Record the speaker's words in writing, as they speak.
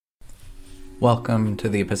Welcome to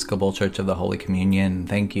the Episcopal Church of the Holy Communion.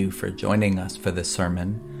 Thank you for joining us for this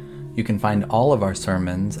sermon. You can find all of our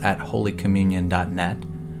sermons at holycommunion.net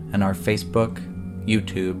and our Facebook,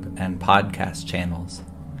 YouTube, and podcast channels.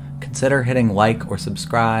 Consider hitting like or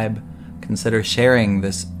subscribe. Consider sharing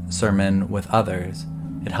this sermon with others.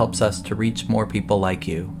 It helps us to reach more people like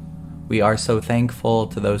you. We are so thankful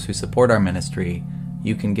to those who support our ministry.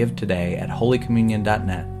 You can give today at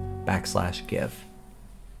holycommunion.net/give.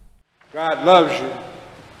 God loves you,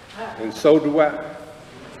 and so do I.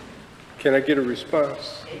 Can I get a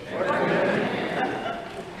response?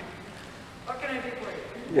 What can I do for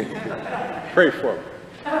you? Pray for me.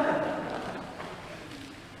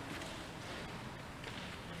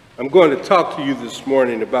 I'm going to talk to you this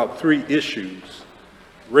morning about three issues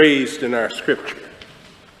raised in our scripture: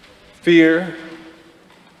 fear,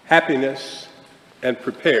 happiness, and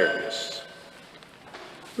preparedness.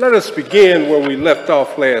 Let us begin where we left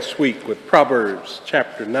off last week with Proverbs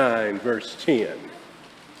chapter 9, verse 10.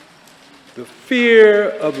 The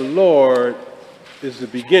fear of the Lord is the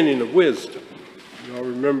beginning of wisdom. You all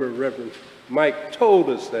remember Reverend Mike told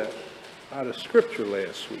us that out of scripture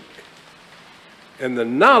last week. And the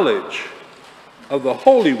knowledge of the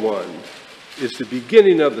Holy One is the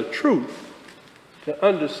beginning of the truth to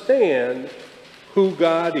understand who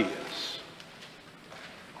God is.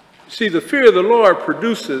 See, the fear of the Lord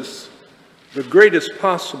produces the greatest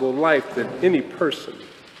possible life that any person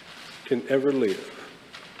can ever live.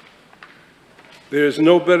 There is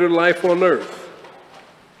no better life on earth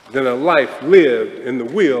than a life lived in the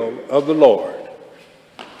will of the Lord.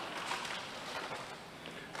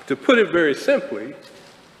 To put it very simply,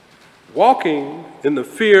 walking in the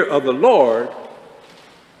fear of the Lord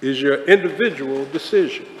is your individual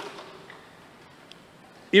decision.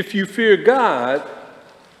 If you fear God,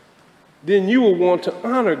 then you will want to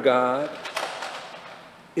honor God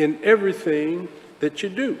in everything that you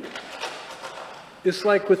do. It's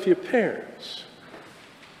like with your parents.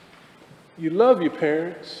 You love your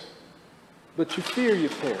parents, but you fear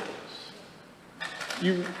your parents.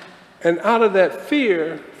 And out of that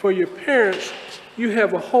fear for your parents, you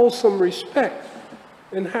have a wholesome respect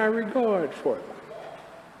and high regard for them.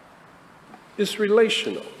 It's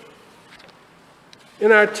relational.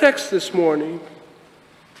 In our text this morning,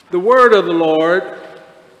 the word of the Lord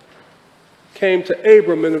came to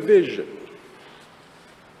Abram in a vision.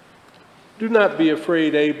 Do not be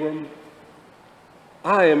afraid, Abram.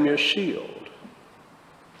 I am your shield.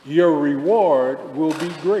 Your reward will be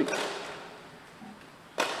great.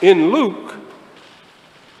 In Luke,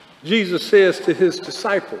 Jesus says to his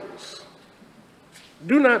disciples,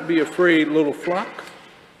 do not be afraid, little flock,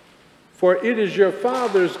 for it is your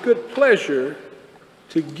Father's good pleasure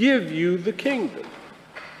to give you the kingdom.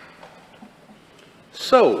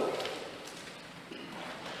 So,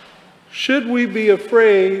 should we be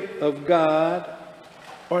afraid of God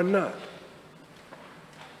or not?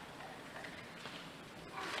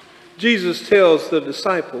 Jesus tells the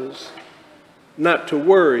disciples not to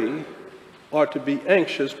worry or to be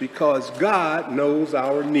anxious because God knows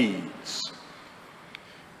our needs.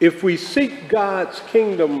 If we seek God's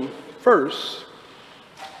kingdom first,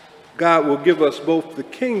 God will give us both the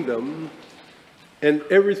kingdom and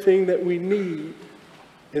everything that we need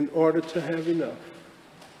in order to have enough.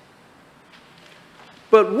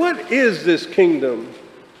 But what is this kingdom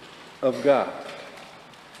of God?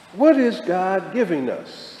 What is God giving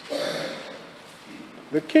us?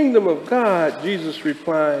 The kingdom of God, Jesus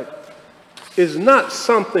replied, is not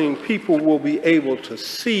something people will be able to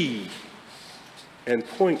see and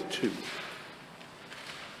point to.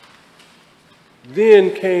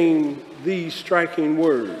 Then came these striking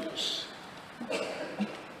words.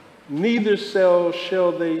 Neither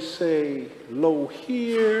shall they say, lo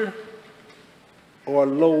here or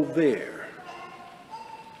lo there.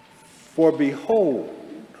 For behold,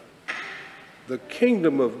 the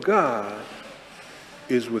kingdom of God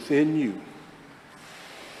is within you.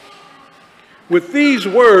 With these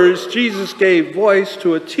words, Jesus gave voice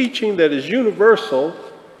to a teaching that is universal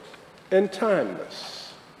and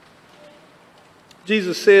timeless.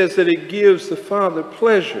 Jesus says that it gives the Father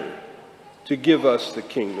pleasure to give us the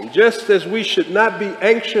kingdom. Just as we should not be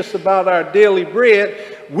anxious about our daily bread,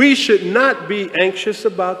 we should not be anxious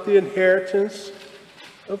about the inheritance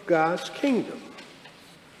of God's kingdom.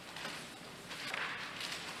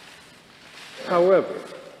 However,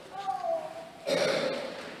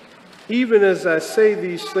 even as I say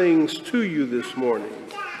these things to you this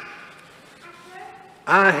morning,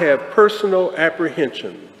 I have personal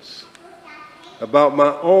apprehensions about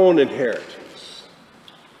my own inheritance,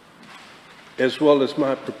 as well as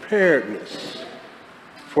my preparedness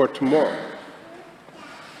for tomorrow.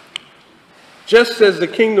 Just as the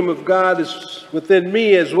kingdom of God is within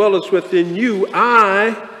me as well as within you,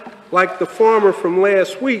 I, like the farmer from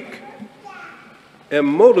last week, am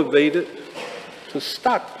motivated to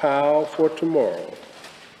stockpile for tomorrow.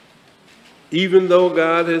 Even though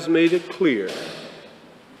God has made it clear,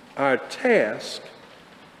 our task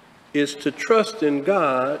is to trust in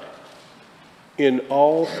God in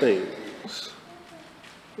all things.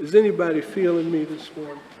 Is anybody feeling me this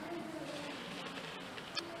morning?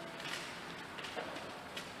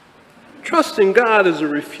 Trusting God is a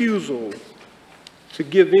refusal to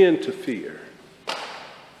give in to fear.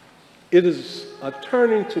 It is a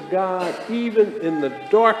turning to God even in the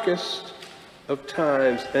darkest of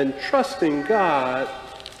times and trusting God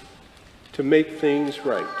to make things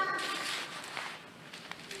right.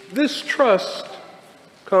 This trust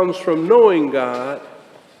comes from knowing God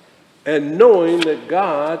and knowing that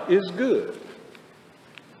God is good.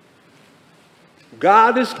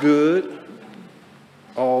 God is good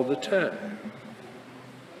all the time.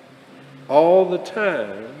 All the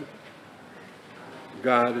time,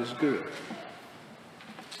 God is good.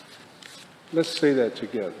 Let's say that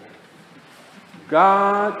together.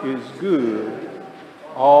 God is good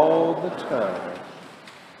all the time.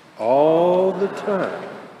 All the time,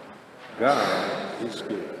 God is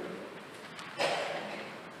good.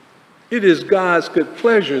 It is God's good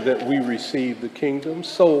pleasure that we receive the kingdom,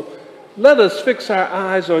 so let us fix our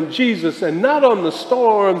eyes on Jesus and not on the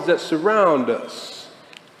storms that surround us.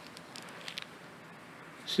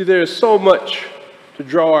 See, there is so much to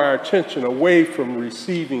draw our attention away from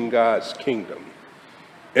receiving God's kingdom.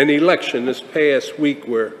 An election this past week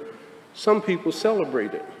where some people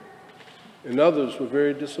celebrated and others were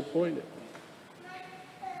very disappointed.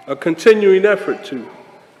 A continuing effort to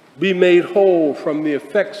be made whole from the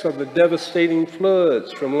effects of the devastating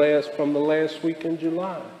floods from the last week in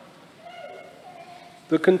July.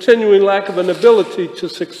 The continuing lack of an ability to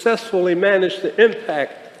successfully manage the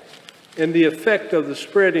impact and the effect of the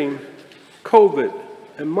spreading COVID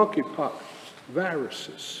and monkeypox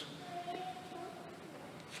viruses.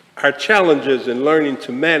 Our challenges in learning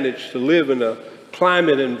to manage to live in a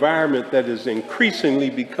climate environment that is increasingly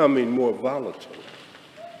becoming more volatile.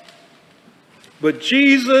 But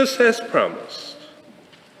Jesus has promised,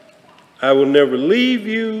 I will never leave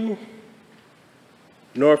you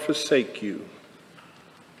nor forsake you.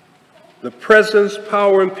 The presence,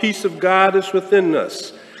 power, and peace of God is within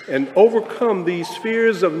us, and overcome these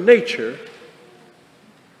fears of nature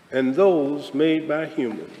and those made by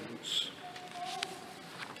humans.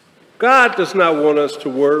 God does not want us to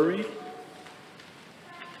worry.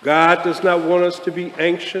 God does not want us to be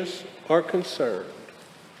anxious or concerned.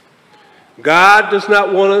 God does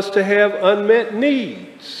not want us to have unmet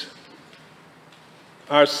needs.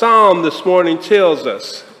 Our psalm this morning tells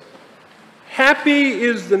us, happy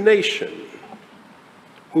is the nation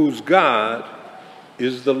whose God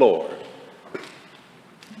is the Lord.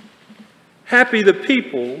 Happy the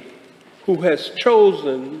people who has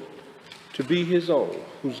chosen to be his own,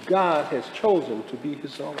 whose God has chosen to be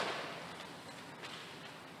his own.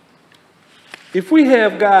 If we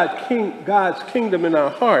have God's kingdom in our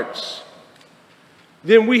hearts,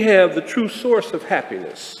 then we have the true source of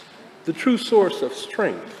happiness, the true source of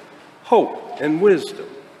strength, hope, and wisdom.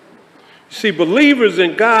 You see, believers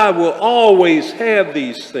in God will always have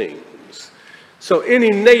these things. So any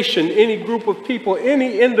nation, any group of people,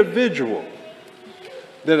 any individual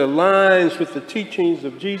that aligns with the teachings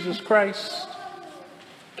of Jesus Christ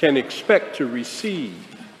can expect to receive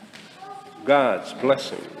God's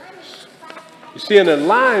blessings. You see, an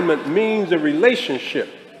alignment means a relationship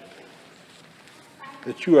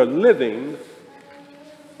that you are living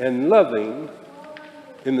and loving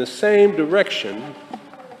in the same direction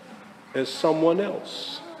as someone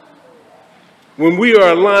else. When we are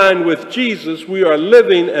aligned with Jesus, we are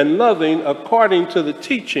living and loving according to the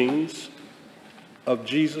teachings of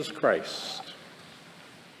Jesus Christ.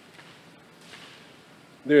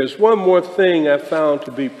 There's one more thing I found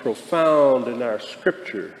to be profound in our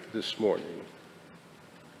scripture this morning.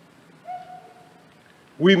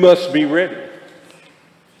 We must be ready.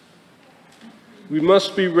 We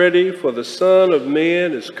must be ready, for the Son of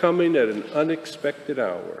Man is coming at an unexpected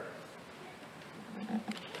hour.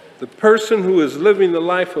 The person who is living the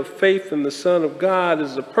life of faith in the Son of God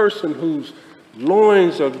is a person whose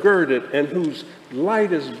loins are girded and whose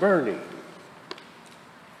light is burning.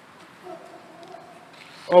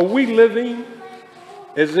 Are we living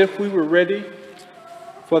as if we were ready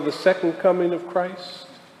for the second coming of Christ?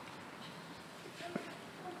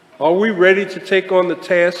 Are we ready to take on the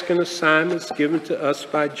tasks and assignments given to us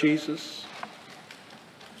by Jesus?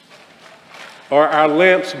 Are our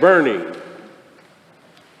lamps burning?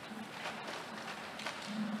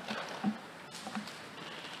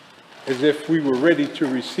 as if we were ready to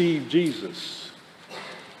receive Jesus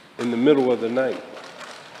in the middle of the night.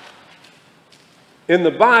 In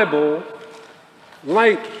the Bible,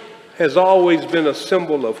 light has always been a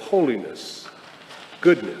symbol of holiness,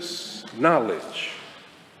 goodness, knowledge,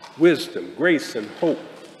 wisdom, grace, and hope,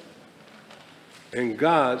 and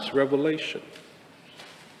God's revelation.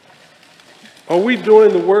 Are we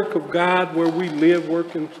doing the work of God where we live,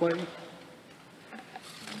 work, and play?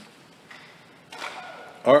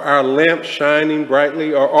 Are our lamps shining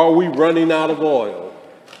brightly, or are we running out of oil?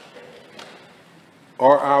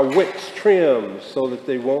 Are our wicks trimmed so that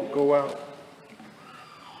they won't go out?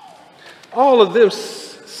 All of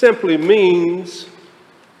this simply means,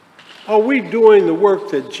 are we doing the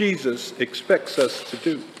work that Jesus expects us to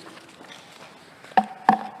do?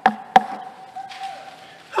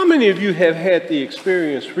 How many of you have had the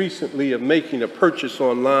experience recently of making a purchase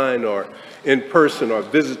online or in person, or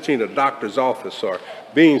visiting a doctor's office, or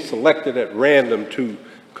being selected at random to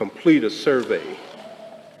complete a survey?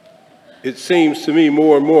 It seems to me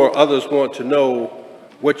more and more others want to know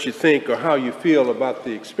what you think or how you feel about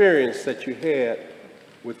the experience that you had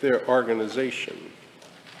with their organization.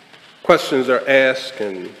 Questions are asked,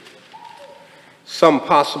 and some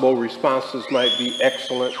possible responses might be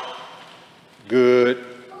excellent, good,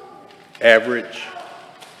 average,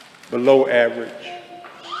 below average,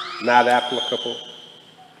 not applicable.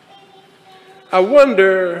 I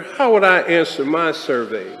wonder, how would I answer my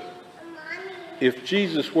survey if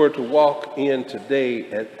Jesus were to walk in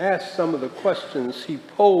today and ask some of the questions he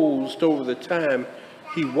posed over the time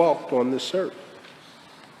he walked on this earth?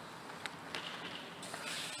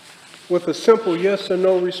 With a simple yes or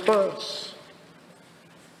no response.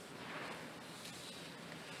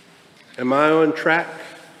 Am I on track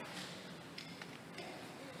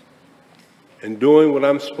and doing what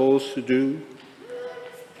I'm supposed to do?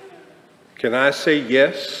 Can I say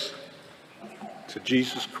yes to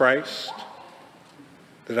Jesus Christ,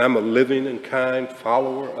 that I'm a living and kind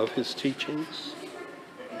follower of his teachings?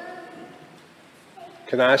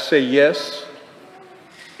 Can I say yes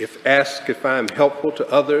if asked if I'm helpful to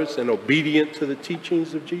others and obedient to the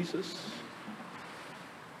teachings of Jesus?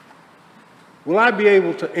 Will I be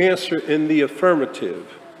able to answer in the affirmative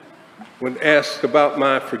when asked about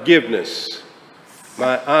my forgiveness,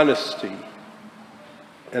 my honesty,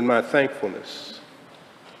 and my thankfulness?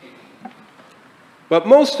 But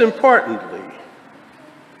most importantly,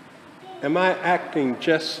 am I acting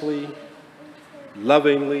justly,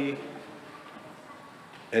 lovingly,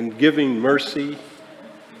 and giving mercy,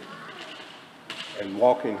 and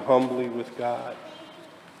walking humbly with God?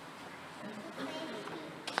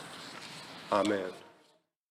 Amen.